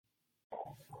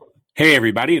Hey,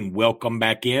 everybody, and welcome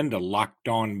back in to Locked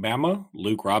On Bama.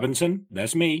 Luke Robinson,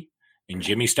 that's me, and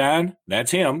Jimmy Stein,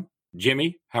 that's him.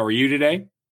 Jimmy, how are you today?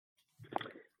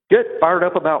 Good. Fired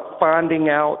up about finding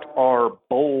out our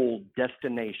bowl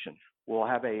destination. We'll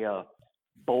have a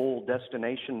bowl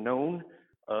destination known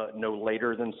no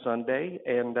later than Sunday,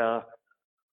 and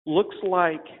looks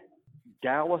like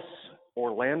Dallas,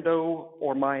 Orlando,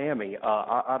 or Miami.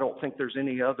 I don't think there's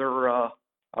any other. I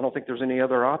don't think there's any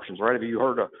other options, right? Have you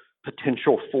heard a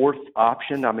potential fourth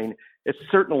option? I mean, it's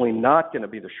certainly not going to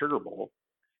be the Sugar Bowl.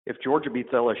 If Georgia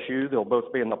beats LSU, they'll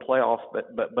both be in the playoff.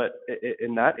 But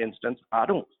in that instance, I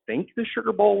don't think the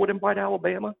Sugar Bowl would invite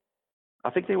Alabama. I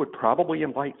think they would probably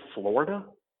invite Florida,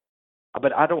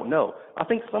 but I don't know. I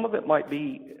think some of it might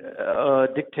be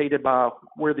dictated by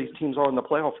where these teams are in the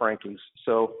playoff rankings.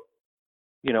 So,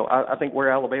 I think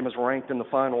where Alabama's ranked in the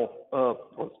final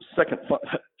second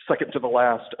to the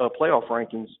last playoff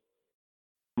rankings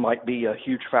might be a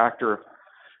huge factor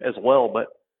as well. But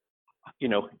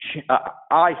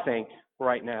I think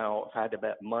right now, if I had to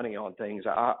bet money on things,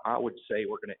 I would say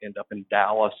we're going to end up in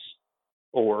Dallas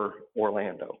or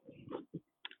Orlando.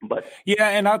 But yeah,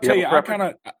 and I'll tell you,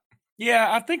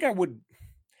 I think I would.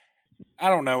 I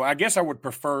don't know. I guess I would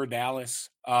prefer Dallas.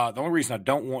 The only reason I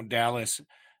don't want Dallas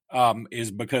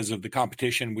is because of the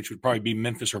competition, which would probably be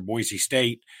Memphis or Boise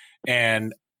State,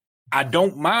 and I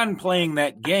don't mind playing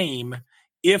that game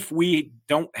if we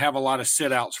don't have a lot of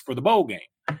sit-outs for the bowl game.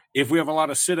 If we have a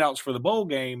lot of sit-outs for the bowl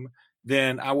game,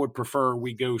 then I would prefer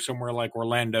we go somewhere like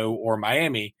Orlando or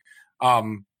Miami,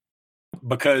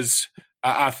 because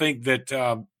I think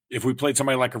that if we played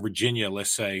somebody like a Virginia,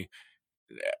 let's say,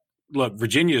 look,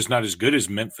 Virginia is not as good as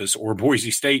Memphis or Boise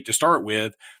State to start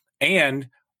with, and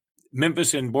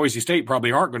Memphis and Boise State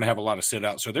probably aren't going to have a lot of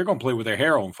sit-outs, so they're going to play with their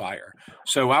hair on fire.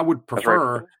 So I would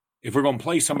prefer, if we're going to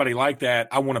play somebody like that,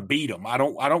 I want to beat them. I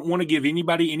don't want to give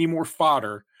anybody any more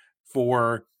fodder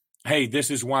for, hey, this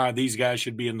is why these guys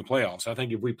should be in the playoffs. I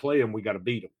think if we play them, we got to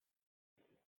beat them.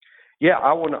 Yeah,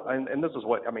 I want to, and this is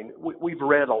what, I mean, we've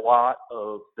read a lot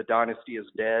of The Dynasty is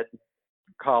Dead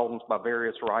columns by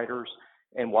various writers,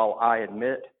 and while I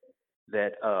admit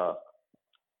that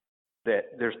that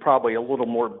there's probably a little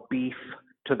more beef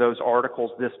to those articles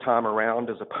this time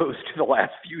around as opposed to the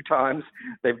last few times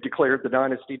they've declared the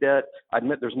dynasty dead, I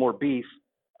admit there's more beef.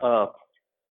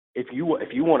 If you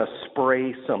want to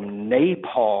spray some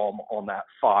napalm on that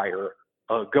fire,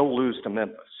 go lose to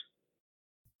Memphis.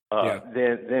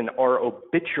 Then our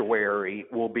obituary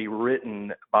will be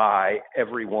written by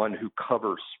everyone who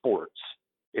covers sports.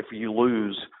 If you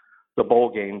lose the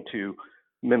bowl game to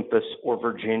Memphis or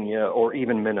Virginia or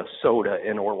even Minnesota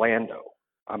and Orlando,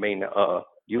 I mean,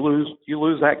 you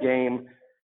lose that game,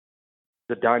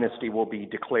 the dynasty will be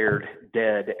declared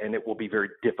dead, and it will be very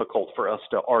difficult for us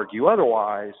to argue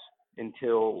otherwise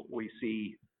until we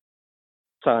see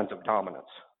signs of dominance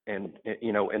and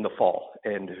in the fall,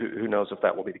 and who knows if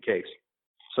that will be the case.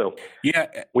 So yeah,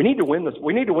 we need to win this.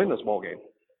 We need to win this ball game.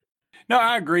 No,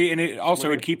 I agree, and it also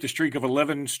would keep the streak of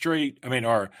 11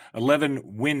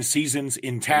 win seasons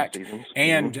intact.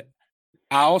 And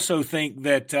I also think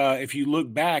that if you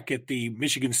look back at the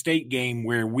Michigan State game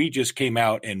where we just came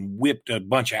out and whipped a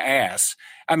bunch of ass,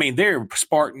 I mean, there are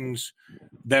Spartans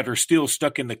that are still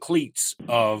stuck in the cleats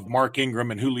of Mark Ingram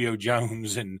and Julio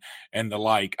Jones and the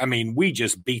like. I mean, we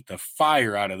just beat the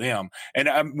fire out of them.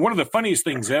 And one of the funniest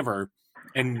things ever,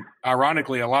 and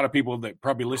ironically, a lot of people that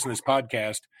probably listen to this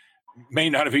podcast may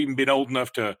not have even been old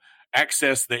enough to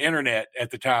access the internet at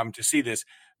the time to see this,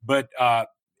 but I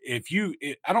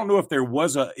don't know if there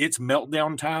was a It's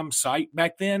Meltdown Time site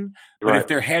back then, but if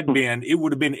there had been, it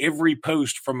would have been every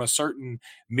post from a certain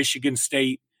Michigan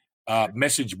State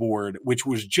message board, which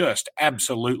was just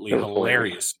absolutely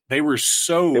hilarious. They were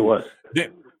they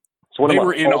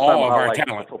were in awe of our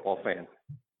talent. Football fan.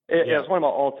 It's one of my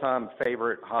all-time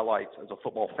favorite highlights as a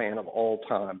football fan of all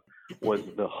time was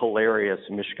the hilarious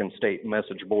Michigan State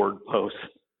message board post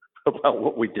about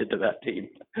what we did to that team.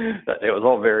 It was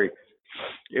all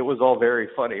very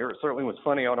funny. It certainly was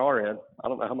funny on our end. I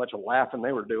don't know how much laughing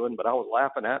they were doing, but I was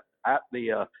laughing at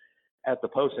the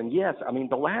post. And yes, I mean,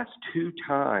 the last two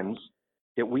times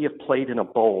that we have played in a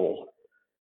bowl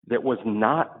that was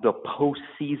not the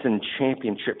postseason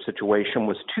championship situation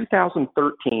was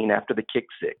 2013 after the kick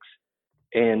six.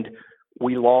 And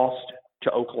we lost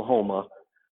to Oklahoma.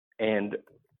 And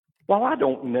while I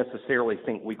don't necessarily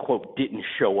think we, quote, didn't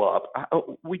show up,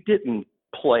 we didn't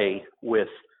play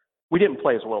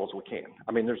as well as we can.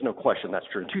 I mean, there's no question that's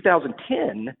true. In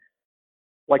 2010,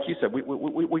 like you said,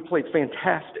 we played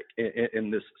fantastic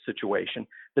in this situation.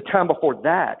 The time before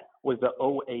that was the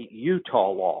 2008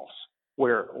 Utah loss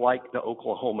where, like the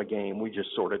Oklahoma game, we just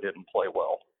sort of didn't play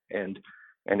well, and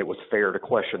it was fair to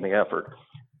question the effort.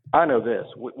 I know this.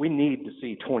 We need to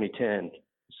see 2010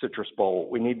 Citrus Bowl.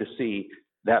 We need to see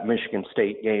that Michigan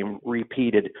State game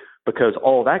repeated, because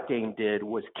all that game did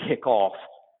was kick off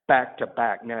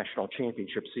back-to-back national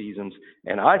championship seasons.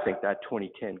 And I think that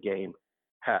 2010 game,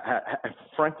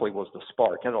 frankly, was the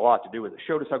spark. It had a lot to do with it. It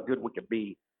showed us how good we could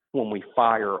be when we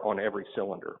fire on every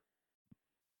cylinder.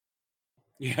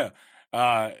 Yeah.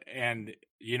 And,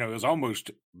 you know, it was almost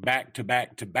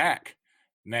back-to-back-to-back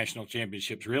national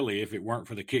championships, really, if it weren't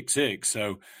for the kick six.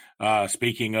 So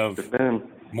speaking of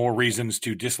more reasons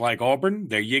to dislike Auburn,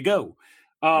 there you go.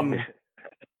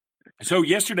 So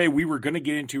yesterday we were going to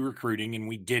get into recruiting and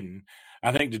we didn't.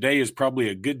 I think today is probably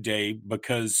a good day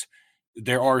because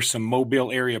there are some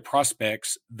Mobile area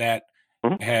prospects that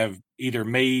have either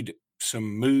made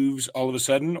some moves all of a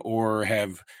sudden or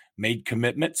have made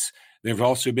commitments. There have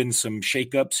also been some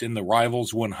shakeups in the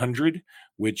Rivals 100,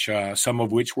 which some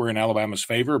of which were in Alabama's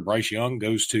favor. Bryce Young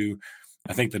goes to,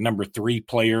 I think, the number 3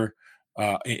 player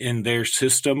in their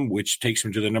system, which takes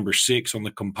him to the number 6 on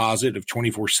the composite of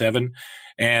 24/7.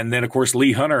 And then, of course,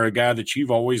 Lee Hunter, a guy that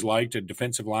you've always liked, a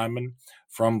defensive lineman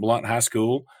from Blount High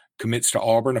School, commits to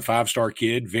Auburn, a 5-star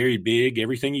kid, very big,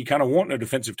 everything you kind of want in a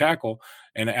defensive tackle.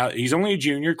 And he's only a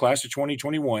junior, class of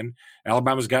 2021.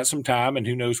 Alabama's got some time, and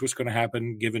who knows what's going to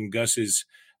happen given Gus's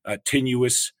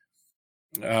tenuous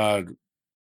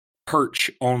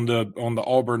perch on the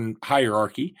Auburn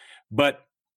hierarchy. But,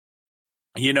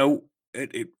 you know,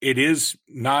 it is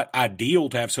not ideal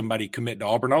to have somebody commit to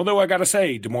Auburn. Although I got to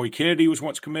say, Demoy Kennedy was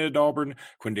once committed to Auburn.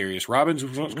 Quindarius Robbins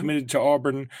was once committed to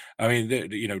Auburn. I mean,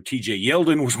 TJ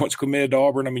Yeldon was once committed to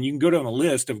Auburn. I mean, you can go down the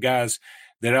list of guys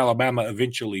that Alabama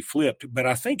eventually flipped. But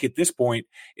I think at this point,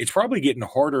 it's probably getting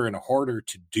harder and harder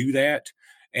to do that.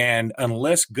 And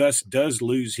unless Gus does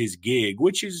lose his gig,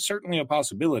 which is certainly a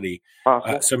possibility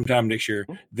sometime next year,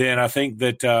 then I think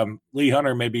that Lee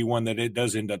Hunter may be one that it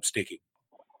does end up sticking.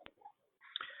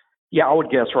 Yeah, I would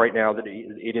guess right now that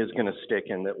it is going to stick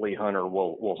and that Lee Hunter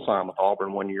will sign with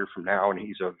Auburn 1 year from now, and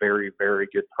he's a very, very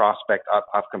good prospect.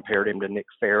 I've compared him to Nick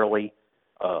Fairley.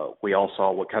 We all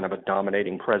saw what kind of a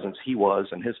dominating presence he was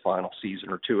in his final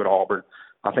season or two at Auburn.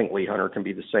 I think Lee Hunter can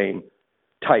be the same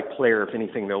type player. If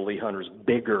anything, though, Lee Hunter's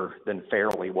bigger than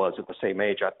Fairley was at the same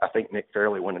age. I think Nick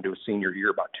Fairley went into his senior year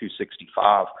about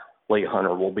 265. Lee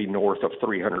Hunter will be north of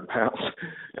 300 pounds,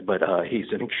 but he's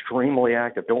an extremely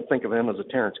active. Don't think of him as a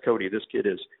Terrence Cody. This kid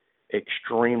is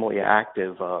extremely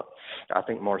active. I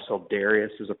think Marcel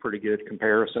Darius is a pretty good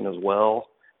comparison as well.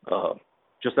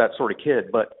 Just that sort of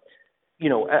kid. But, you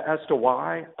know, as to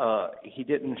why he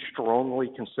didn't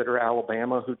strongly consider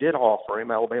Alabama, who did offer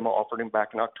him. Alabama offered him back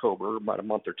in October, about a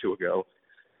month or two ago.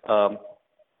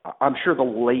 I'm sure the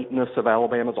lateness of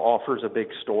Alabama's offer is a big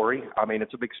story. I mean,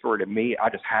 it's a big story to me. I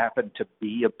just happen to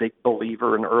be a big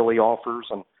believer in early offers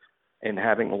and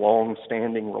having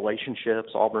long-standing relationships.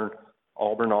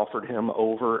 Auburn offered him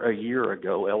over a year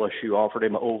ago. LSU offered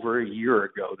him over a year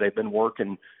ago. They've been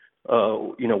working,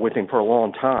 with him for a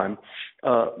long time.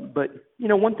 But,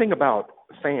 one thing about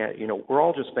we're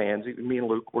all just fans. Me and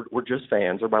Luke, we're just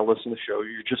fans. Everybody listening to the show,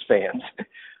 you're just fans.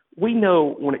 We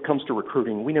know when it comes to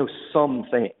recruiting, we know some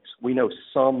things. We know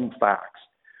some facts,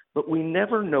 but we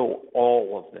never know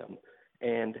all of them.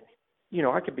 And,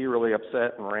 I could be really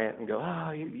upset and rant and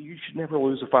go, you should never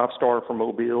lose a 5-star from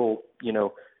Mobile,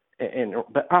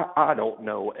 but I don't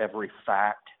know every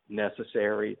fact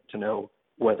necessary to know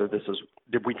whether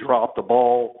did we drop the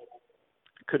ball?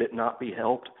 Could it not be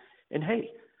helped? And hey,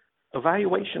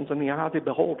 evaluation's in the eye of the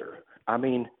beholder. I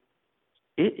mean,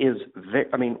 it is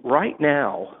right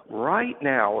now,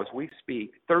 as we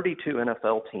speak, 32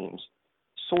 NFL teams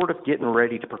sort of getting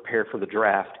ready to prepare for the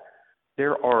draft.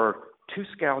 There are 2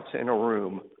 scouts in a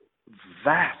room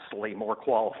vastly more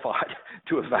qualified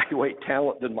to evaluate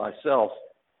talent than myself.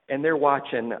 And they're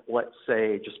watching, let's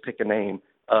say, just pick a name,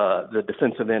 the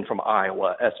defensive end from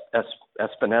Iowa,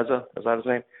 Espinoza, is that his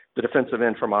name? The defensive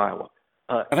end from Iowa.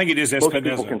 I think it is Espinoza. Most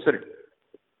people consider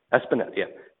Espinoza, yeah.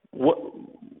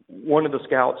 One of the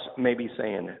scouts may be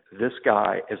saying, this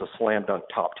guy is a slam dunk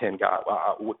top 10 guy.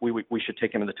 We should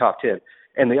take him in the top 10.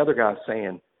 And the other guy's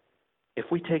saying, if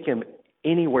we take him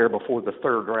anywhere before the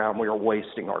 3rd round, we are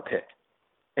wasting our pick.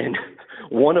 And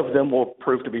one of them will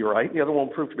prove to be right. The other one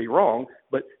will prove to be wrong.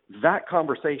 But that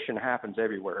conversation happens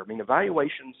everywhere. I mean,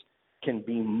 evaluations can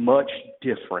be much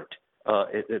different.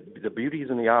 The beauty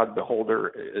is in the eye of the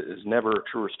beholder is never a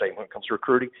truer statement when it comes to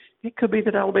recruiting. It could be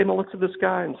that Alabama looks at this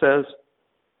guy and says,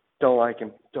 don't like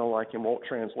him, won't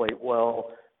translate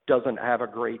well, doesn't have a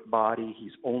great body,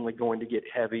 he's only going to get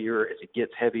heavier. As he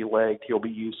gets heavy-legged, he'll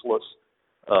be useless.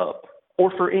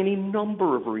 or for any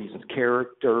number of reasons,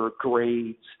 character,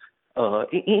 grades,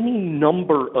 any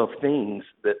number of things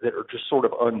that are just sort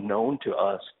of unknown to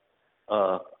us.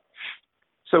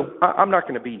 So I'm not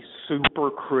going to be super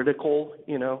critical,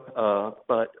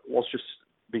 but let's just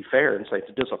be fair and say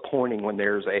it's disappointing when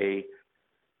there's a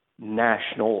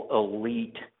national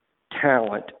elite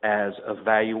talent as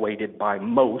evaluated by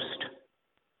most,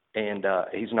 and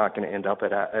he's not going to end up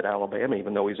at Alabama,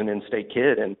 even though he's an in-state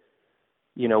kid. And,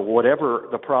 whatever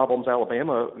the problems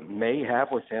Alabama may have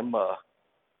with him, I'll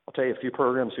tell you a few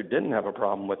programs who didn't have a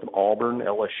problem with him: Auburn,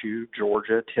 LSU,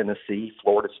 Georgia, Tennessee,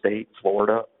 Florida State,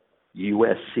 Florida,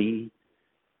 USC,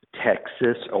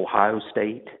 Texas, Ohio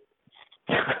State.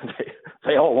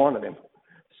 they all wanted him.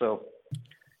 So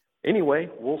anyway,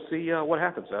 we'll see what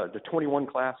happens. The 21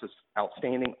 class is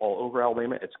outstanding all over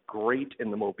Alabama. It's great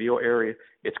in the Mobile area.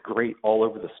 It's great all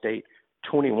over the state.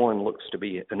 21 looks to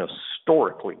be an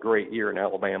historically great year in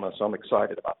Alabama, so I'm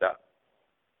excited about that.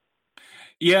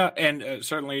 Yeah, and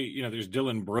certainly, there's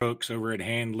Dylan Brooks over at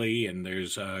Handley, and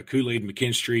there's Kool-Aid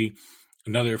McKinstry,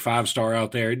 another 5-star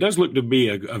out there. It does look to be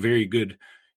a very good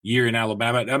year in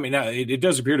Alabama. I mean, it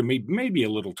does appear to me maybe a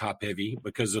little top-heavy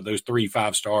because of those 3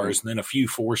 5-stars, and then a few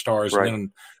 4-stars, right, and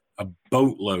then a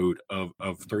boatload of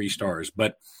 3-stars.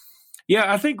 But,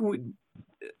 yeah, I think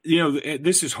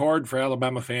this is hard for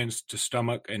Alabama fans to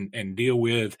stomach and deal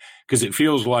with, because it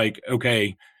feels like,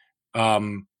 okay,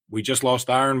 we just lost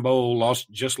the Iron Bowl,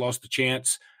 just lost the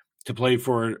chance to play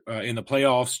for in the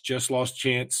playoffs, just lost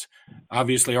chance,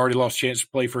 obviously already lost chance to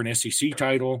play for an SEC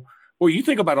title. Well, you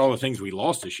think about all the things we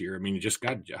lost this year. I mean,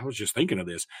 I was just thinking of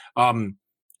this.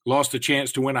 Lost a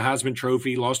chance to win a Heisman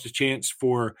Trophy, lost a chance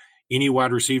for any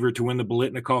wide receiver to win the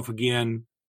Biletnikoff again.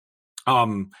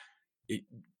 I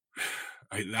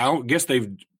don't guess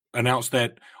they've announced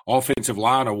that offensive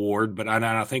line award, but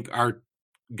I think our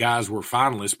guys were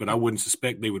finalists, but I wouldn't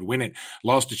suspect they would win it.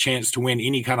 Lost a chance to win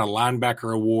any kind of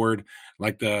linebacker award,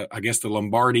 like the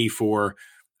Lombardi for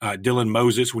Dylan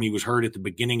Moses when he was hurt at the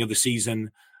beginning of the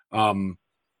season.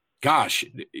 Lost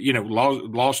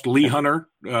Lee Hunter,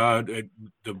 the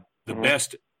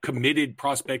best committed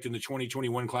prospect in the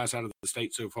 2021 class out of the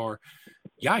state so far.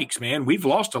 Yikes, man. We've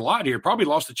lost a lot here. Probably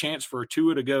lost a chance for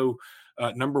Tua to go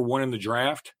number 1 in the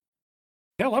draft.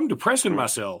 Hell, I'm depressing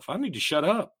myself. I need to shut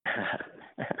up.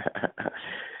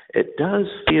 It does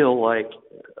feel like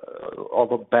all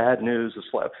the bad news is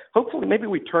left. Hopefully, maybe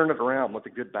we turn it around with a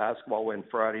good basketball win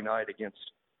Friday night against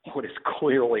what is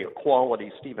clearly a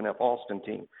quality Stephen F. Austin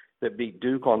team that beat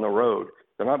Duke on the road.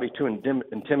 They're not be too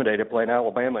intimidated playing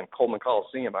Alabama and Coleman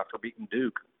Coliseum after beating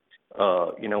Duke,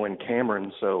 in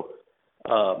Cameron. So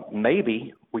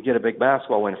maybe we get a big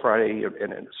basketball win Friday,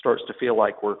 and it starts to feel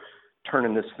like we're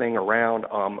turning this thing around.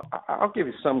 I'll give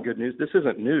you some good news. This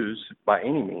isn't news by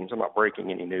any means. I'm not breaking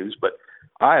any news, but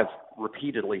I have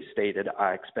repeatedly stated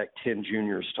I expect 10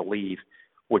 juniors to leave,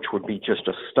 which would be just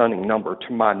a stunning number.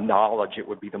 To my knowledge, it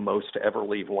would be the most to ever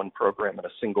leave one program in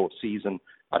a single season.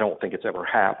 I don't think it's ever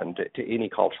happened to any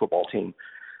college football team.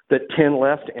 That 10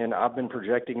 left, and I've been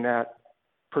projecting that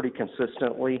pretty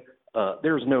consistently.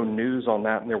 There's no news on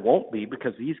that, and there won't be,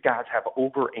 because these guys have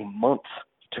over a month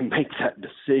to make that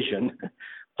decision.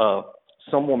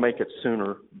 Some will make it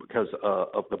sooner because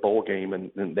of the bowl game, and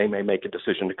they may make a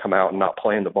decision to come out and not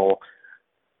play in the bowl.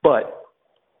 But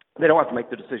they don't have to make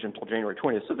the decision until January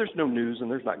 20th. So there's no news,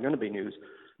 and there's not going to be news.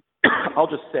 I'll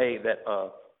just say that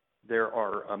there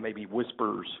are maybe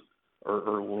whispers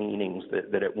or leanings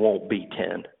that it won't be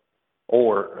 10,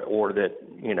 or that,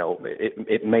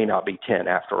 it may not be 10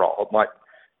 after all. It might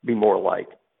be more like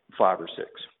 5 or 6.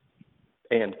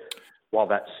 And while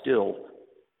that's still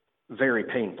very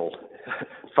painful,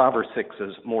 5 or 6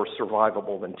 is more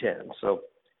survivable than 10. So,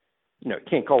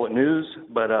 can't call it news,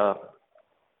 but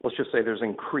let's just say there's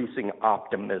increasing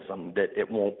optimism that it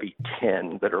won't be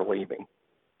 10 that are leaving.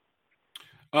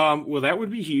 Well, that would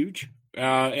be huge.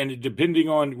 And depending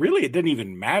on, really, it doesn't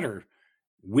even matter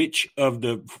which of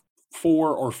the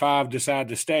 4 or 5 decide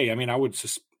to stay. I mean, I would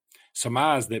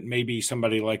surmise that maybe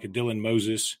somebody like a Dylan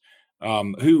Moses,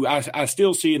 who I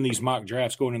still see in these mock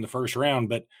drafts going in the first round,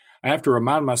 but I have to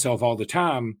remind myself all the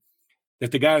time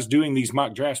that the guys doing these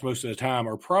mock drafts most of the time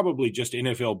are probably just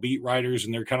NFL beat writers,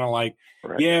 and they're kind of like,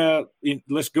 right, yeah,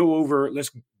 let's go over,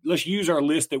 let's use our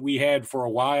list that we had for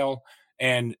a while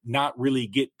and not really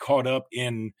get caught up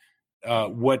in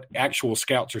what actual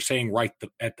scouts are saying right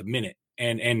at the minute.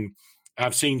 And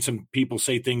I've seen some people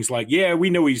say things like, yeah,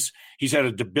 we know he's had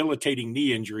a debilitating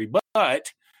knee injury,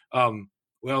 but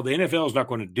well, the NFL is not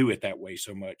going to do it that way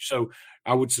so much. So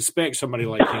I would suspect somebody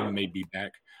like him may be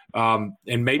back.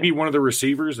 And maybe one of the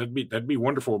receivers, that'd be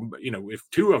wonderful. If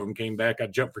two of them came back,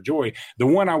 I'd jump for joy. The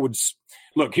one I would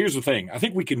look, here's the thing. I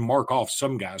think we can mark off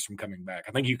some guys from coming back.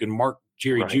 I think you can mark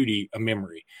Jerry Jeudy a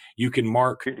memory. You can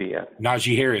mark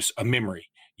Najee Harris a memory.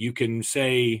 You can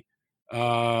say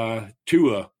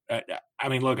Tua. I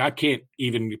mean, look, I can't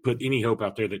even put any hope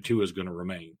out there that Tua is going to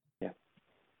remain. Yeah,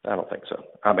 I don't think so.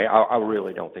 I mean, I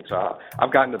really don't think so.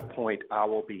 I've gotten to the point I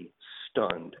will be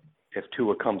stunned if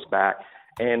Tua comes back.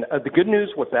 And the good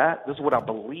news with that, this is what I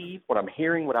believe, what I'm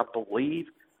hearing, what I believe.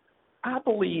 I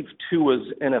believe Tua's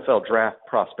NFL draft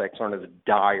prospects aren't as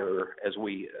dire as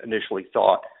we initially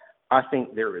thought. I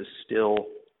think there is still,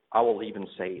 I will even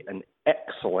say, an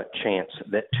excellent chance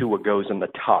that Tua goes in the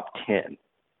top 10.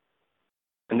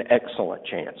 An excellent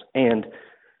chance. And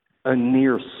a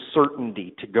near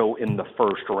certainty to go in the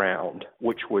first round,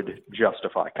 which would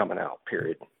justify coming out,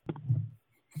 period.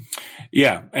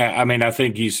 Yeah, I mean, I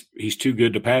think he's too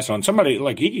good to pass on. Somebody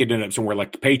like he could end up somewhere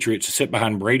like the Patriots to sit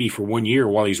behind Brady for 1 year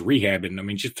while he's rehabbing. I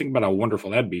mean, just think about how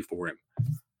wonderful that'd be for him.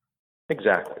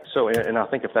 Exactly. So, and I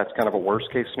think if that's kind of a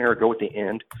worst case scenario, go at the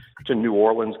end to New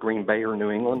Orleans, Green Bay, or New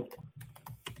England,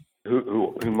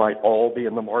 who might all be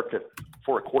in the market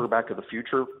for a quarterback of the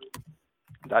future.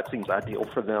 That seems ideal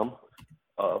for them.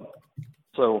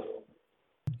 So,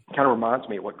 kind of reminds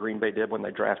me of what Green Bay did when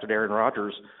they drafted Aaron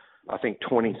Rodgers. I think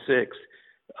 26,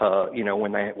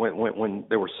 when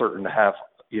they were certain to have,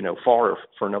 Favre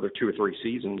for another 2 or 3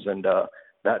 seasons. And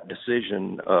that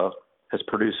decision has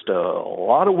produced a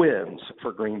lot of wins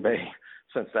for Green Bay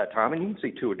since that time. And you can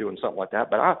see Tua doing something like that.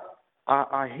 But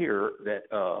I hear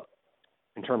that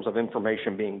in terms of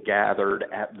information being gathered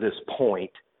at this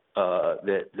point,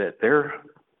 that they're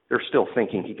still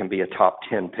thinking he can be a top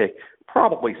 10 pick,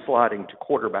 probably sliding to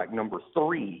quarterback number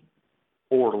 3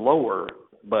 or lower,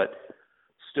 but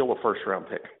still a first-round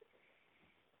pick.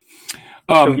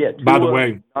 By the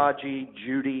way,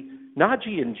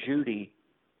 Najee and Jeudy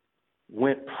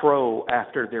went pro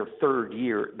after their 3rd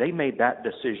year. They made that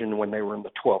decision when they were in the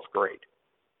 12th grade.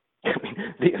 I mean,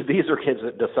 these are kids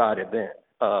that decided then,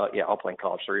 I'll play in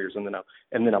college 3 years and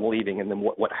then I'm leaving. And then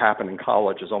what happened in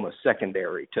college is almost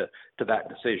secondary to that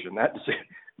decision.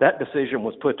 That decision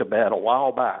was put to bed a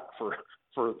while back for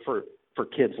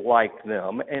kids like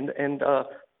them, and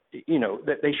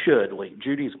that they should leave.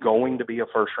 Judy's going to be a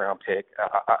first-round pick.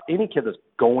 Any kid that's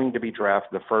going to be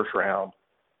drafted in the first round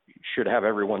should have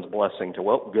everyone's blessing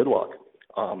to, good luck.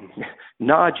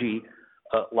 Najee,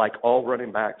 like all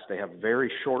running backs, they have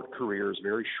very short careers,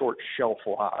 very short shelf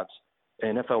lives.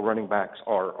 NFL running backs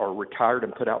are retired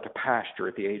and put out to pasture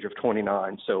at the age of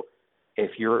 29. So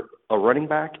if you're a running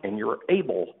back and you're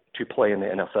able to play in the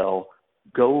NFL,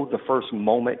 go the first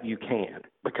moment you can,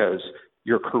 because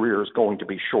your career is going to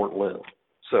be short-lived.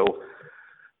 So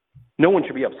no one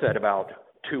should be upset about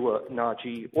Tua,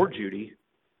 Najee, or Jeudy.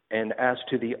 And as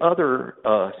to the other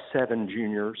 7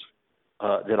 juniors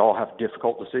that all have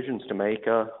difficult decisions to make,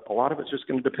 a lot of it's just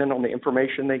going to depend on the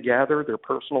information they gather, their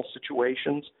personal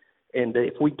situations. And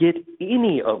if we get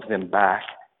any of them back,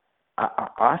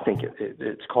 I think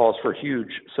it's cause for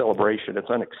huge celebration. It's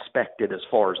unexpected as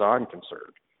far as I'm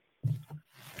concerned.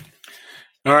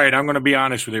 All right, I'm going to be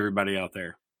honest with everybody out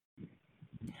there.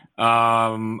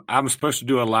 I'm supposed to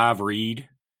do a live read,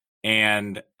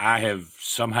 and I have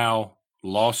somehow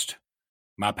lost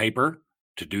my paper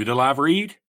to do the live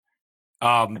read.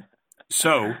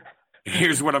 So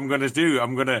here's what I'm going to do.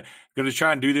 I'm going to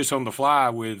try and do this on the fly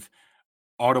with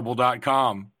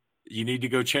Audible.com. You need to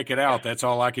go check it out. That's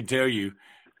all I can tell you.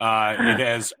 It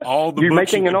has all the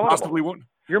books you can possibly want.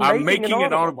 I'm making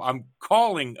an Audible. I'm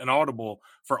calling an Audible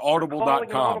for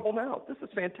Audible.com. Audible now. This is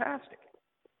fantastic.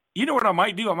 You know what I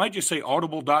might do? I might just say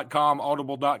Audible.com,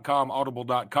 Audible.com,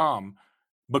 Audible.com,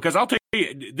 because I'll tell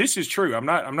you, this is true. I'm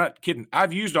not kidding.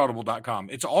 I've used Audible.com.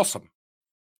 It's awesome.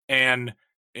 And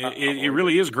it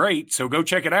really is great. So go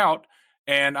check it out.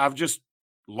 And I've just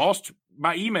lost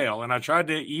my email, and I tried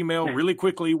to email really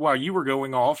quickly while you were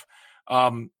going off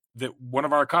that one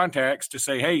of our contacts to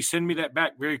say, hey, send me that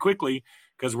back very quickly,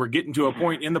 because we're getting to a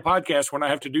point in the podcast when I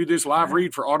have to do this live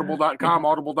read for Audible.com,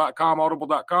 Audible.com,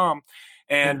 Audible.com.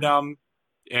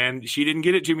 And she didn't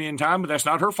get it to me in time, but that's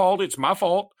not her fault. It's my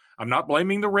fault. I'm not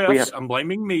blaming the refs. I'm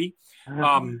blaming me.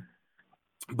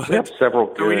 But we have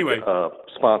several good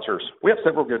sponsors. We have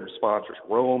several good sponsors.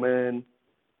 Roman,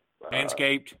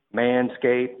 Manscaped,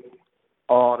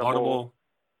 Audible.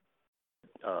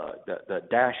 The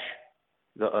Dash,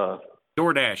 the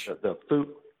DoorDash. The food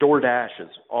DoorDash is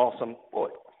awesome. Boy,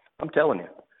 I'm telling you,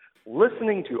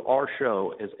 listening to our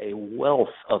show is a wealth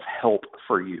of help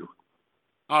for you.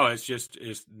 Oh,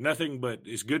 it's nothing but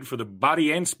it's good for the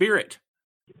body and spirit.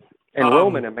 And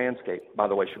Roman and Manscaped, by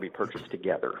the way, should be purchased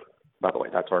together. By the way,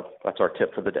 that's our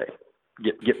tip for the day.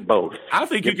 Get both. I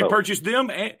think you can purchase them.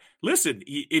 And listen,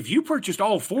 if you purchased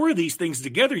all 4 of these things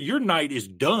together, your night is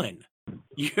done.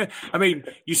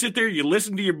 You sit there, you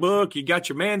listen to your book, you got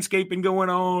your manscaping going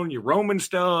on, your Roman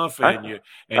stuff, and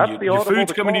your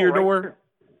food's coming to your door.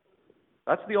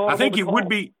 That's the audible. I think it would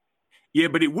be,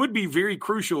 but it would be very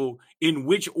crucial in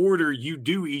which order you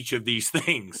do each of these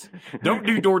things. Don't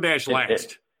do DoorDash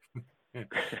last.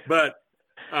 But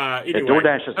anyway,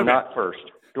 DoorDash is not first.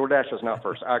 DoorDash is not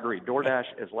first. I agree. DoorDash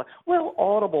is last. Well,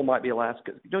 Audible might be last.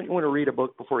 Don't you want to read a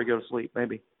book before you go to sleep,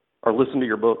 maybe, or listen to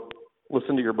your book?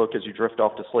 Listen to your book as you drift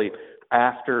off to sleep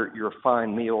after your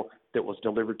fine meal that was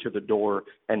delivered to the door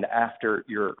and after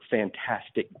your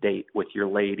fantastic date with your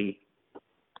lady.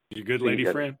 Your good lady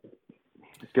friend.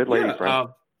 Good lady friend.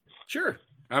 Sure.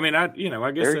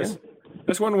 I guess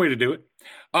that's one way to do it.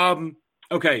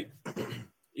 Okay.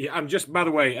 Yeah, I'm just, by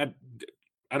the way,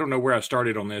 I don't know where I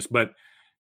started on this, but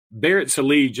Barrett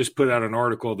Sallee just put out an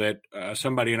article that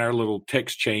somebody in our little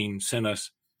text chain sent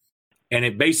us, and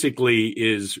it basically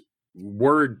is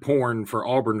word porn for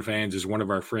Auburn fans, as one of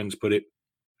our friends put it.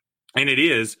 And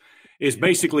it's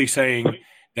basically saying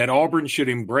that Auburn should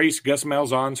embrace Gus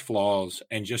Malzahn's flaws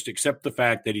and just accept the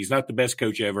fact that he's not the best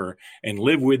coach ever and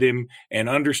live with him and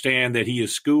understand that he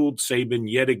has schooled Saban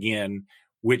yet again,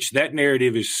 which that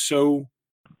narrative is so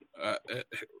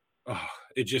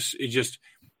it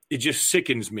just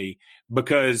sickens me,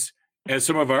 because as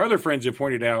some of our other friends have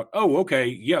pointed out,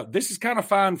 this is kind of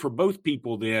fine for both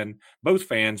people then, both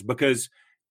fans, because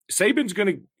Saban's going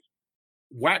to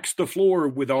wax the floor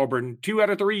with Auburn 2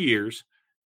 out of 3 years,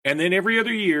 and then every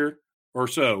other year or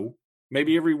so,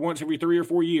 maybe every 3 or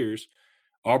 4 years,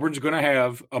 Auburn's going to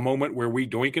have a moment where we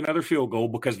doink another field goal,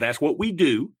 because that's what we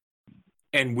do,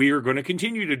 and we are going to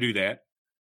continue to do that.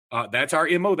 That's our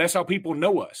MO. That's how people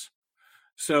know us.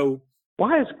 So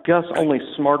why is Gus only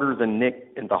smarter than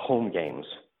Nick in the home games?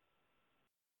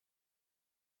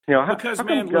 How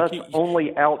come Gus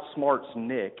only outsmarts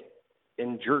Nick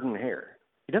in Jordan-Hare?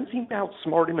 He doesn't seem to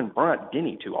outsmart him in Bryant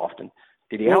Denny too often.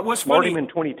 Did he outsmart him in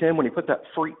 2010 when he put that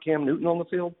freak Cam Newton on the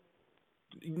field?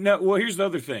 No. Well, here's the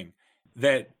other thing,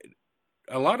 that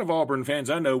a lot of Auburn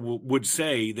fans I know would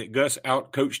say that Gus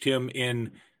outcoached him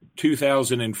in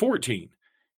 2014.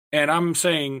 And I'm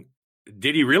saying,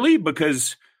 did he really?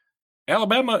 Because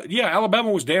Alabama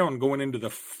was down going into the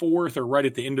 4th or right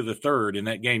at the end of the 3rd in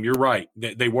that game. You're right.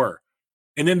 They were.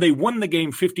 And then they won the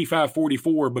game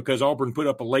 55-44 because Auburn put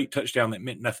up a late touchdown that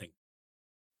meant nothing.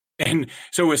 And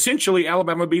so essentially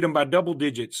Alabama beat them by double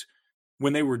digits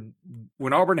when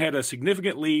Auburn had a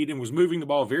significant lead and was moving the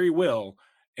ball very well,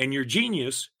 and your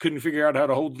genius couldn't figure out how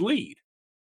to hold the lead.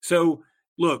 So,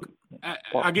 look,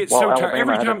 I get so tired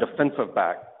every time.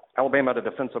 Alabama had a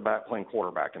defensive back playing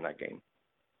quarterback in that game.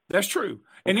 That's true.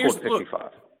 And here's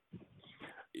 55.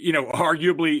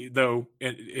 Arguably, though,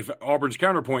 if Auburn's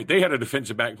counterpoint, they had a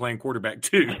defensive back playing quarterback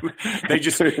too. they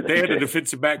had a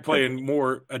defensive back playing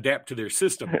more adapt to their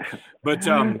system. But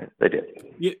they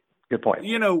did. Good point.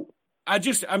 I'm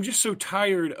just so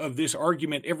tired of this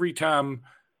argument every time.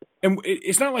 And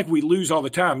it's not like we lose all the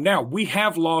time. Now, we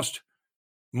have lost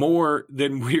more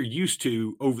than we're used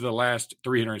to over the last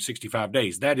 365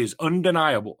 days. That is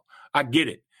undeniable. I get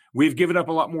it. We've given up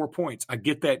a lot more points. I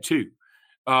get that too,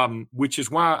 which is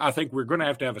why I think we're going to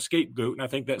have a scapegoat, and I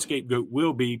think that scapegoat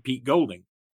will be Pete Golding.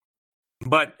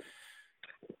 But,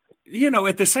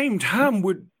 at the same time,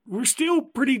 we're still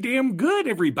pretty damn good,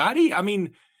 everybody. I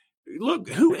mean, look,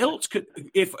 who else could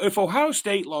 – if Ohio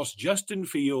State lost Justin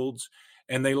Fields –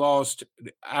 and they lost,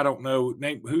 I don't know,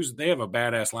 they have a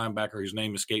badass linebacker whose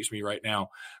name escapes me right now.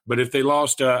 But if they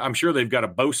lost, I'm sure they've got a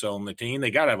Bosa on the team.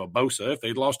 They got to have a Bosa. If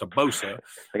they lost a Bosa.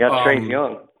 They got Chase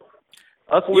Young.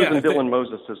 Us losing Dylan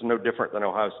Moses is no different than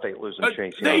Ohio State losing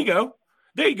Chase Young.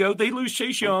 There you go. They lose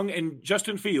Chase Young and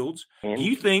Justin Fields. Do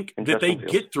you think that they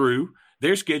get through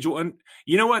their schedule? And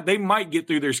you know what? They might get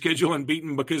through their schedule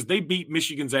unbeaten because they beat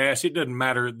Michigan's ass. It doesn't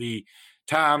matter the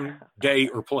time, day,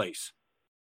 or place.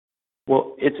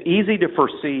 Well, it's easy to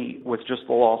foresee with just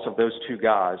the loss of those two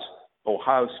guys,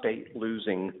 Ohio State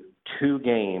losing 2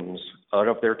 games out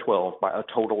of their 12 by a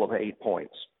total of 8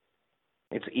 points.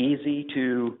 It's easy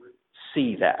to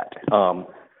see that.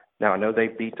 Now, I know they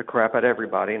beat the crap out of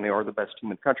everybody, and they are the best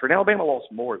team in the country. And Alabama lost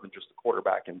more than just the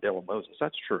quarterback and Dylan Moses.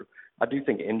 That's true. I do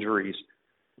think injuries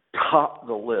top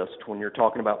the list when you're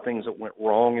talking about things that went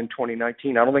wrong in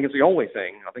 2019. I don't think it's the only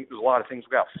thing. I think there's a lot of things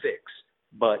we got fixed.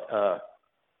 But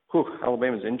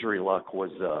Alabama's injury luck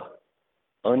was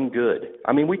ungood.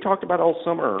 I mean, we talked about all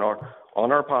summer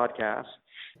on our podcast.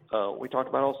 We talked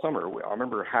about all summer. I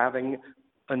remember having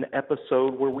an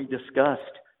episode where we discussed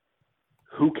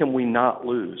who can we not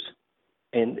lose.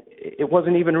 And it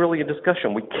wasn't even really a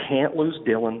discussion. We can't lose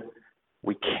Dylan.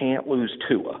 We can't lose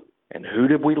Tua. And who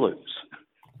did we lose?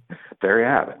 There you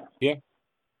have it. Yeah.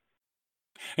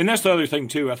 And that's the other thing,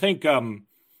 too. I think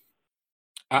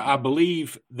I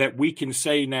believe that we can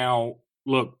say now,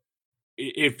 look,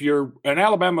 if you're an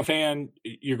Alabama fan,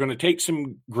 you're going to take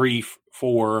some grief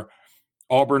for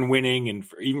Auburn winning and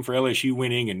even for LSU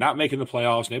winning and not making the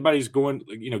playoffs. And everybody's going,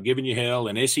 giving you hell.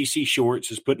 And SEC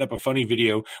Shorts is putting up a funny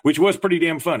video, which was pretty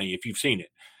damn funny if you've seen it.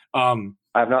 I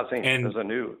have not seen it. There's a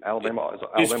new Alabama.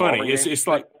 It's funny. It's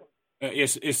like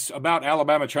it's about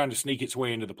Alabama trying to sneak its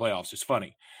way into the playoffs. It's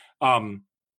funny.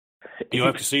 You'll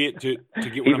have to see it to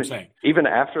get what I'm saying. Even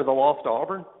after the loss to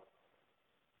Auburn?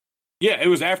 Yeah, it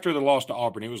was after the loss to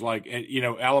Auburn. It was like,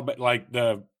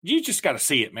 Alabama, you just got to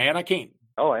see it, man. I can't.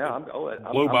 Oh, yeah.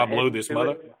 Blow by blow this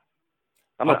mother.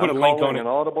 I'll put a link on it.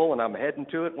 Audible, and I'm heading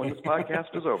to it when this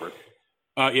podcast is over.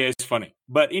 Yeah, it's funny.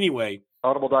 But anyway.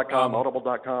 Audible.com,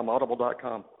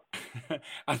 audible.com.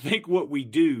 I think what we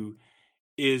do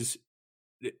is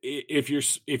if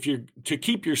you're to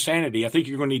keep your sanity, I think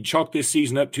you're going to need to chalk this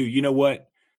season up to, you know what?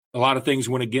 A lot of things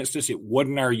went against us. It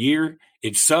wasn't our year.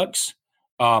 It sucks.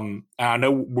 I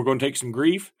know we're going to take some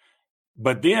grief.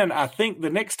 But then I think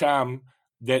the next time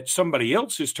that somebody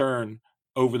else's turn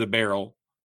over the barrel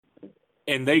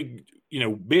and they,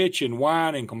 bitch and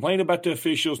whine and complain about the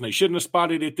officials and they shouldn't have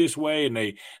spotted it this way and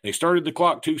they started the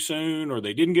clock too soon or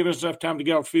they didn't give us enough time to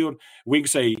get off the field, we can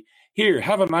say, here,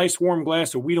 have a nice warm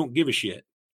glass of we don't give a shit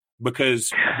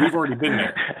because we've already been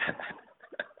there.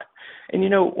 And,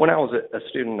 when I was a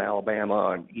student in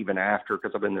Alabama and even after,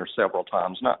 because I've been there several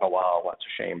times, not in a while, that's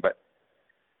a shame, but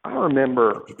I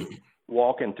remember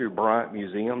walking through Bryant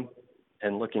Museum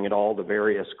and looking at all the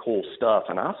various cool stuff.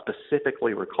 And I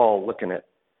specifically recall looking at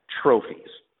trophies.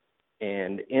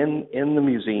 And in the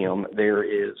museum, there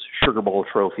is Sugar Bowl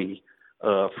trophy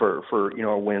for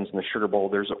our wins in the Sugar Bowl.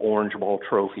 There's an Orange Bowl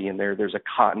trophy in there. There's a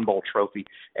Cotton Bowl trophy.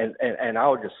 And I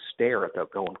would just stare at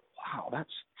that going, wow,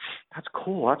 that's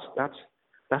cool.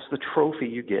 That's the trophy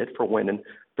you get for winning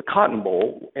the Cotton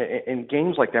Bowl. And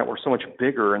games like that were so much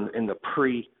bigger in the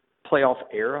pre-playoff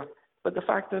era. But the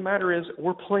fact of the matter is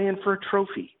we're playing for a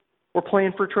trophy. We're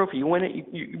playing for a trophy. You win it,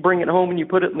 you bring it home and you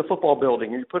put it in the football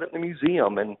building or you put it in the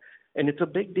museum. And it's a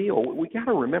big deal. We got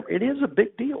to remember, it is a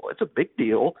big deal. It's a big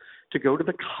deal to go to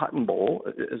the Cotton Bowl,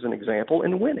 as an example,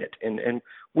 and win it. And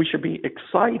we should be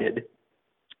excited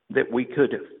that we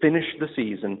could finish the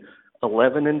season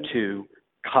 11-2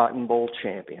 Cotton Bowl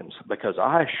champions, because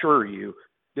I assure you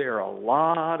there are a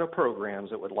lot of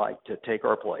programs that would like to take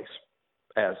our place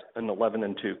as an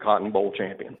 11-2 Cotton Bowl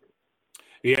champion.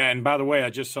 Yeah, and by the way, I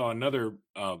just saw another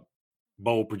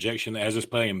bowl projection that has us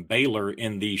playing Baylor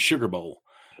in the Sugar Bowl,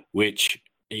 which,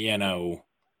 I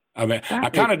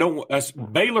kind of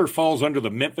don't – Baylor falls under the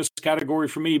Memphis category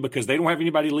for me because they don't have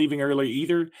anybody leaving early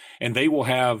either, and they will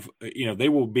have they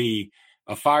will be –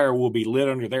 a fire will be lit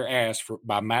under their ass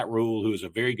by Matt Rule, who is a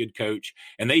very good coach,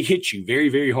 and they hit you very,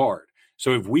 very hard.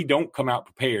 So if we don't come out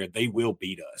prepared, they will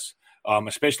beat us,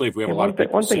 especially if we have a lot of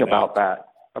people. One thing about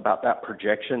that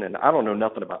projection, and I don't know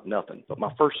nothing about nothing, but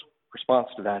my first response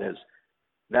to that is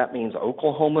that means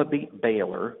Oklahoma beat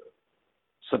Baylor,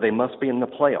 so they must be in the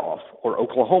playoff, or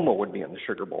Oklahoma would be in the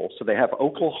Sugar Bowl. So they have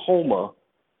Oklahoma,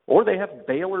 or they have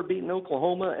Baylor beating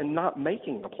Oklahoma and not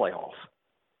making the playoff.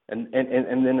 And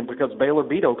then because Baylor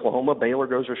beat Oklahoma, Baylor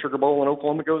goes to a Sugar Bowl and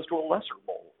Oklahoma goes to a lesser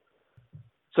bowl.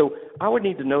 So I would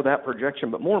need to know that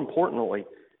projection. But more importantly,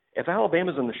 if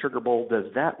Alabama's in the Sugar Bowl, does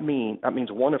that means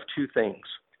one of two things.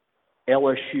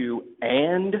 LSU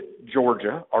and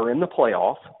Georgia are in the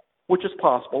playoff, which is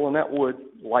possible, and that would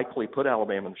likely put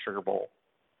Alabama in the Sugar Bowl.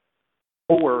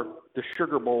 Or the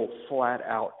Sugar Bowl flat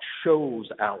out chose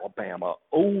Alabama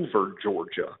over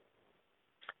Georgia.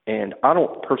 And I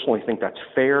don't personally think that's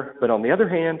fair. But on the other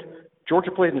hand, Georgia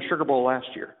played in the Sugar Bowl last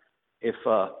year. If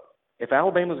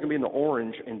Alabama's going to be in the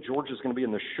orange and Georgia's going to be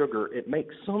in the sugar, it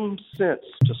makes some sense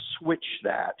to switch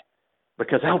that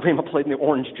because Alabama played in the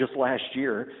orange just last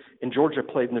year and Georgia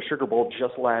played in the Sugar Bowl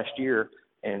just last year.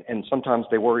 And sometimes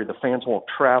they worry the fans won't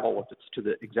travel if it's to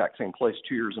the exact same place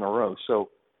 2 years in a row. So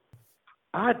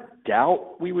I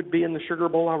doubt we would be in the Sugar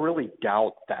Bowl. I really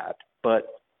doubt that. But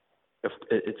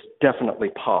it's definitely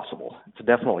possible. It's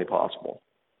definitely possible.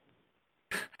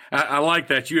 I like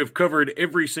that. You have covered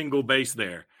every single base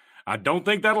there. I don't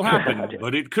think that'll happen,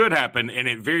 but it could happen, and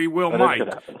it very well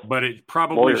might. But it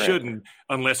probably shouldn't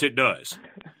unless it does.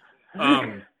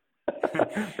 That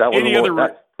was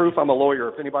that's proof I'm a lawyer.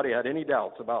 If anybody had any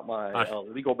doubts about my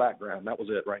legal background, that was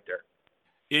it right there.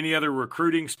 Any other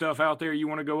recruiting stuff out there you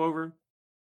want to go over?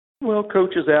 Well,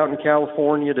 Coach is out in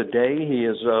California today. He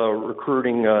is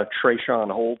recruiting Trayshawn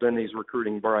Holden. He's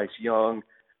recruiting Bryce Young.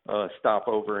 Stop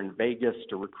over in Vegas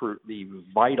to recruit the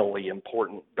vitally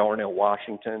important Darnell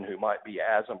Washington, who might be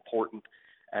as important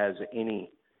as any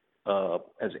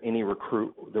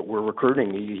recruit that we're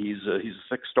recruiting. He's a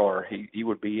 6-star. He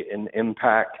would be an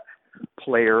impact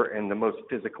player and the most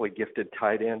physically gifted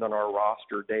tight end on our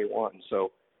roster day one.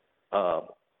 So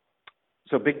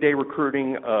big day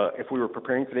recruiting. If we were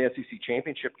preparing for the SEC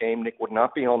championship game, Nick would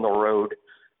not be on the road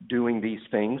doing these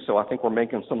things. So I think we're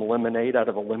making some lemonade out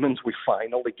of the lemons we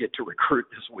finally get to recruit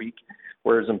this week.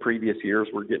 Whereas in previous years,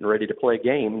 we're getting ready to play a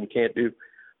game. You can't do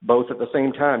both at the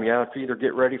same time. You have to either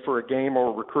get ready for a game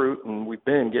or recruit. And we've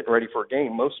been getting ready for a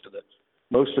game most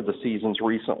of the seasons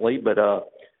recently. But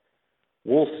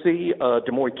we'll see.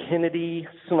 Demoy Kennedy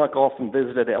snuck off and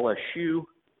visited LSU.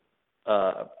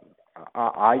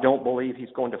 I don't believe he's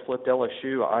going to flip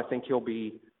LSU. I think he'll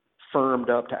be firmed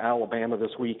up to Alabama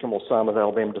this week, and we'll sign with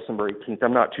Alabama December 18th.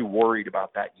 I'm not too worried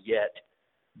about that yet,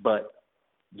 but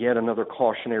yet another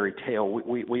cautionary tale.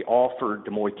 We offered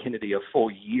Demoy Kennedy a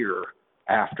full year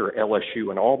after LSU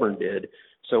and Auburn did,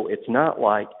 so it's not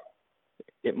like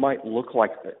it might look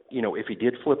like, if he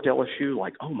did flip to LSU,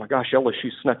 like, oh my gosh, LSU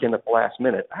snuck in at the last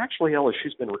minute. Actually,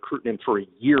 LSU's been recruiting him for a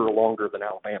year longer than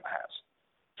Alabama has.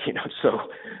 So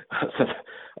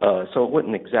it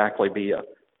wouldn't exactly be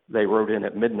they rode in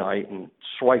at midnight and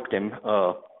swiped him.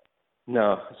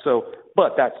 No. So,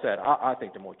 but that said, I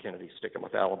think Demoy Kennedy's sticking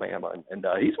with Alabama, and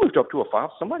he's moved up to a 5.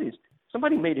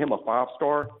 Somebody made him a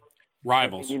 5-star.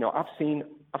 Rivals. And, I've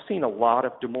seen a lot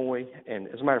of Demoy, and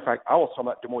as a matter of fact, I was talking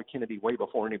about Demoy Kennedy way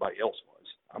before anybody else was.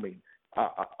 I mean,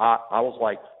 I was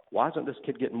like, why isn't this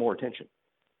kid getting more attention?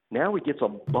 Now he gets a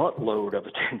buttload of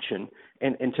attention,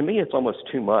 and to me it's almost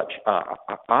too much.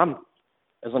 I'm,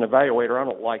 as an evaluator, I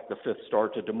don't like the 5th star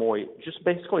to Demoy, just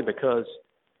basically because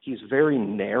he's very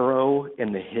narrow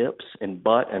in the hips and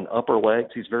butt and upper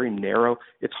legs. He's very narrow.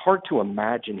 It's hard to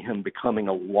imagine him becoming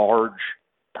a large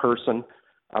person.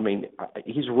 I mean,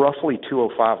 he's roughly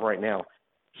 205 right now.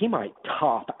 He might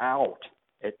top out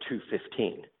at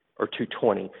 215 or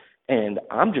 220. And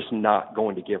I'm just not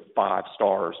going to give 5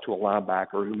 stars to a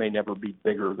linebacker who may never be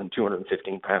bigger than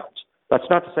 215 pounds. That's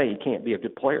not to say he can't be a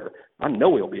good player. I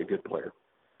know he'll be a good player.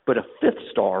 But a 5th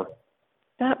star,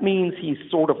 that means he's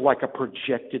sort of like a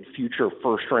projected future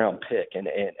first-round pick. And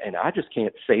I just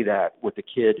can't say that with a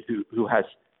kid who has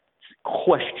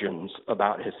questions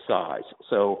about his size.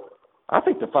 So I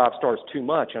think the 5 star is too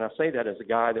much. And I say that as a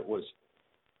guy that was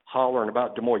hollering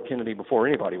about Demoy Kennedy before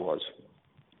anybody was.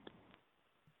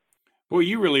 Well,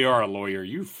 you really are a lawyer.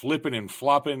 You flipping and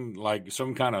flopping like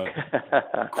some kind of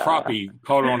crappie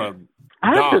caught on a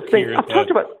dock here. I've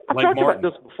talked about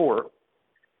this before.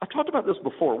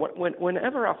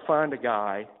 Whenever I find a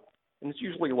guy, and it's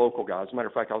usually local guys. As a matter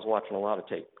of fact, I was watching a lot of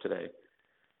tape today.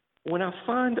 When I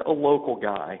find a local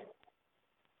guy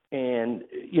and,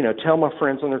 tell my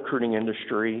friends in the recruiting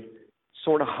industry,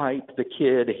 sort of hype the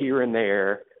kid here and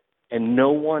there, and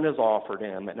no one has offered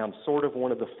him, and I'm sort of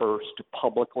one of the first to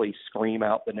publicly scream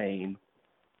out the name.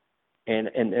 And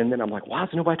then I'm like, why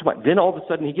is nobody talking about it? Then all of a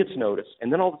sudden he gets noticed,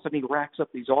 and then all of a sudden he racks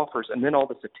up these offers, and then all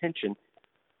this attention.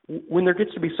 When there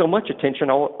gets to be so much attention,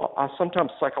 I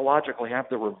sometimes psychologically have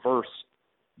the reverse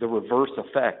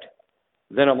effect.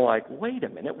 Then I'm like, wait a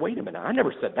minute, I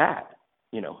never said that.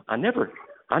 I never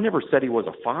said he was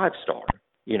a 5-star.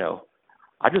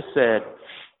 I just said,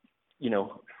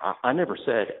 I never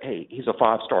said, hey, he's a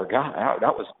 5-star guy.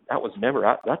 That was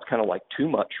never. That's kind of like too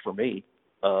much for me.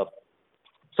 So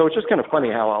it's just kind of funny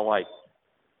how I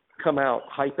come out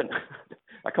hyping.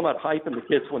 I come out hyping the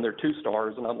kids when they're 2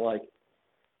 stars, and I'm like,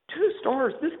 2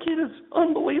 stars? This kid is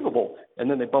unbelievable. And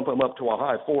then they bump him up to a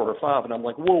high 4 or 5, and I'm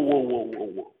like,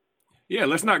 whoa. Yeah,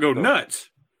 let's not go nuts.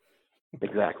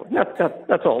 Exactly.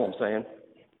 That's all I'm saying.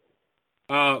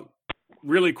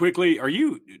 Really quickly,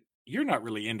 you're not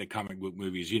really into comic book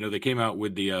movies. They came out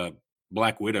with the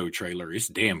Black Widow trailer. It's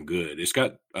damn good. It's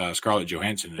got Scarlett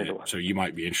Johansson in it, so you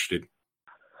might be interested.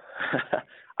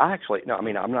 I'm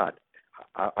not.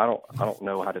 I don't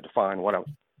know how to define what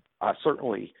I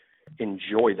certainly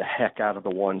enjoy the heck out of the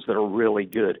ones that are really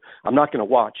good. I'm not going to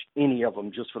watch any of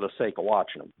them just for the sake of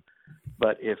watching them.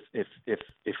 But if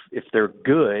they're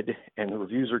good and the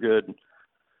reviews are good,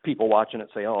 people watching it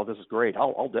say, "Oh, this is great,"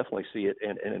 I'll definitely see it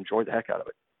and enjoy the heck out of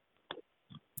it.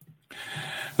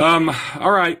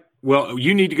 All right. Well,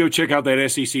 you need to go check out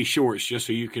that SEC Shorts just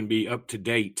so you can be up to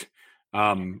date.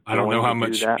 I don't know how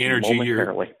much energy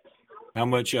how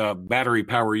much battery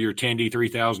power your Tandy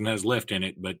 3000 has left in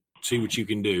it, but see what you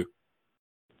can do.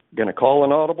 Going to call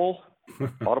an Audible,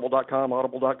 audible.com,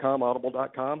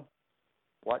 audible.com.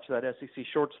 Watch that SEC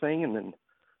Shorts thing and then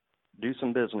do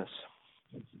some business.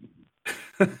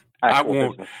 Actual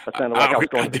business. That sounded like I was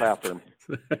going to the bathroom.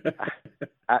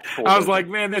 I was like,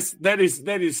 man, that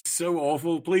is so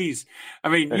awful. Please. I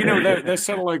mean, that's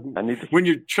sort of like when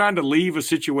you're trying to leave a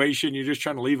situation, you're just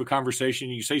trying to leave a conversation,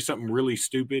 you say something really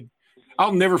stupid.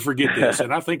 I'll never forget this,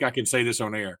 and I think I can say this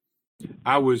on air.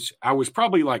 I was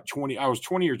probably like 20. I was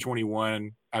 20 or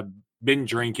 21. I'd been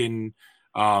drinking.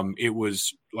 It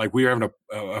was like we were having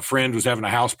a friend was having a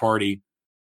house party,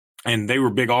 and they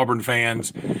were big Auburn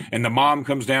fans. And the mom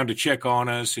comes down to check on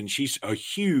us, and she's a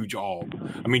huge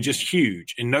Aub. I mean, just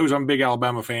huge, and knows I'm a big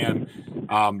Alabama fan.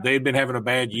 They had been having a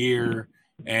bad year,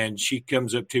 and she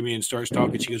comes up to me and starts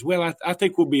talking. She goes, "Well, I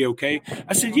think we'll be okay."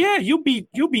 I said, "Yeah, you'll be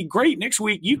great next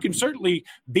week. You can certainly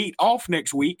beat off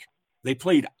next week." They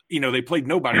played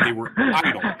nobody. They were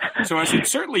idle. So I said,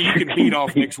 certainly you can beat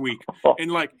off next week.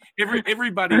 And like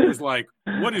everybody was like,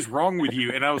 what is wrong with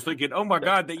you? And I was thinking, oh my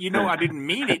God, that I didn't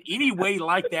mean it anyway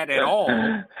like that at all.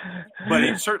 But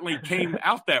it certainly came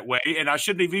out that way. And I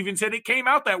shouldn't have even said it came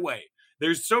out that way.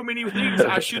 There's so many things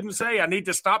I shouldn't say. I need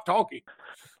to stop talking.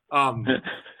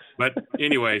 But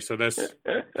anyway, so that's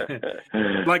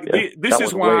like this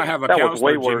is why I have a counselor. That was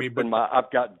way worse than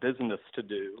I've got business to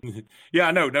do. Yeah,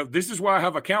 I know. No, this is why I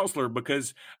have a counselor,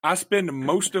 because I spend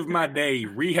most of my day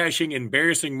rehashing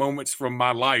embarrassing moments from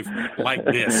my life like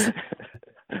this.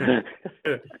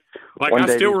 Like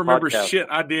I still remember shit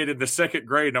I did in the second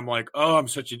grade, and I'm like, oh, I'm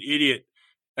such an idiot.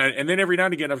 And then every now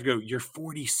and again I would go, you're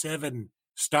 47.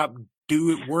 Stop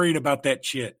worrying about that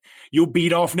shit. You'll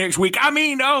beat off next week. I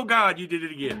mean, oh God, you did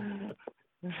it again.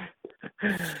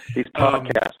 These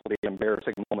podcasts will be an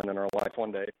embarrassing moment in our life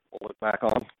one day. We'll look back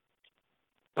on.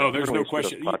 Oh, there's no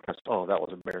question. Oh, that was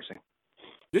embarrassing.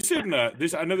 This isn't I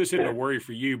know this isn't a worry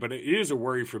for you, but it is a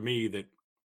worry for me that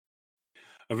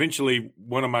eventually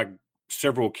one of my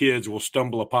several kids will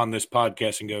stumble upon this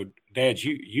podcast and go, "Dad,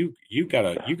 you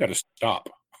gotta stop."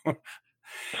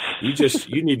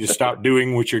 You need to stop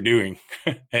doing what you're doing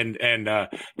and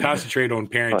concentrate on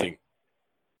parenting.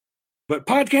 But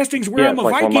podcasting's where I'm a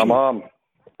Viking.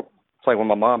 It's like when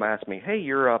my mom asked me, "Hey,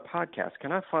 your podcast,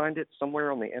 can I find it somewhere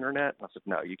on the internet?" And I said,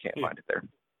 "No, you can't find it there.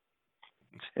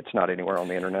 It's not anywhere on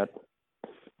the internet.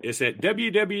 It's at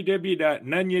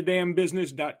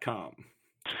www.noneyadamnbusiness.com."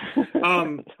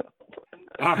 All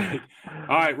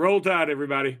right. Roll Tide,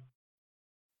 everybody.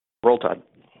 Roll Tide.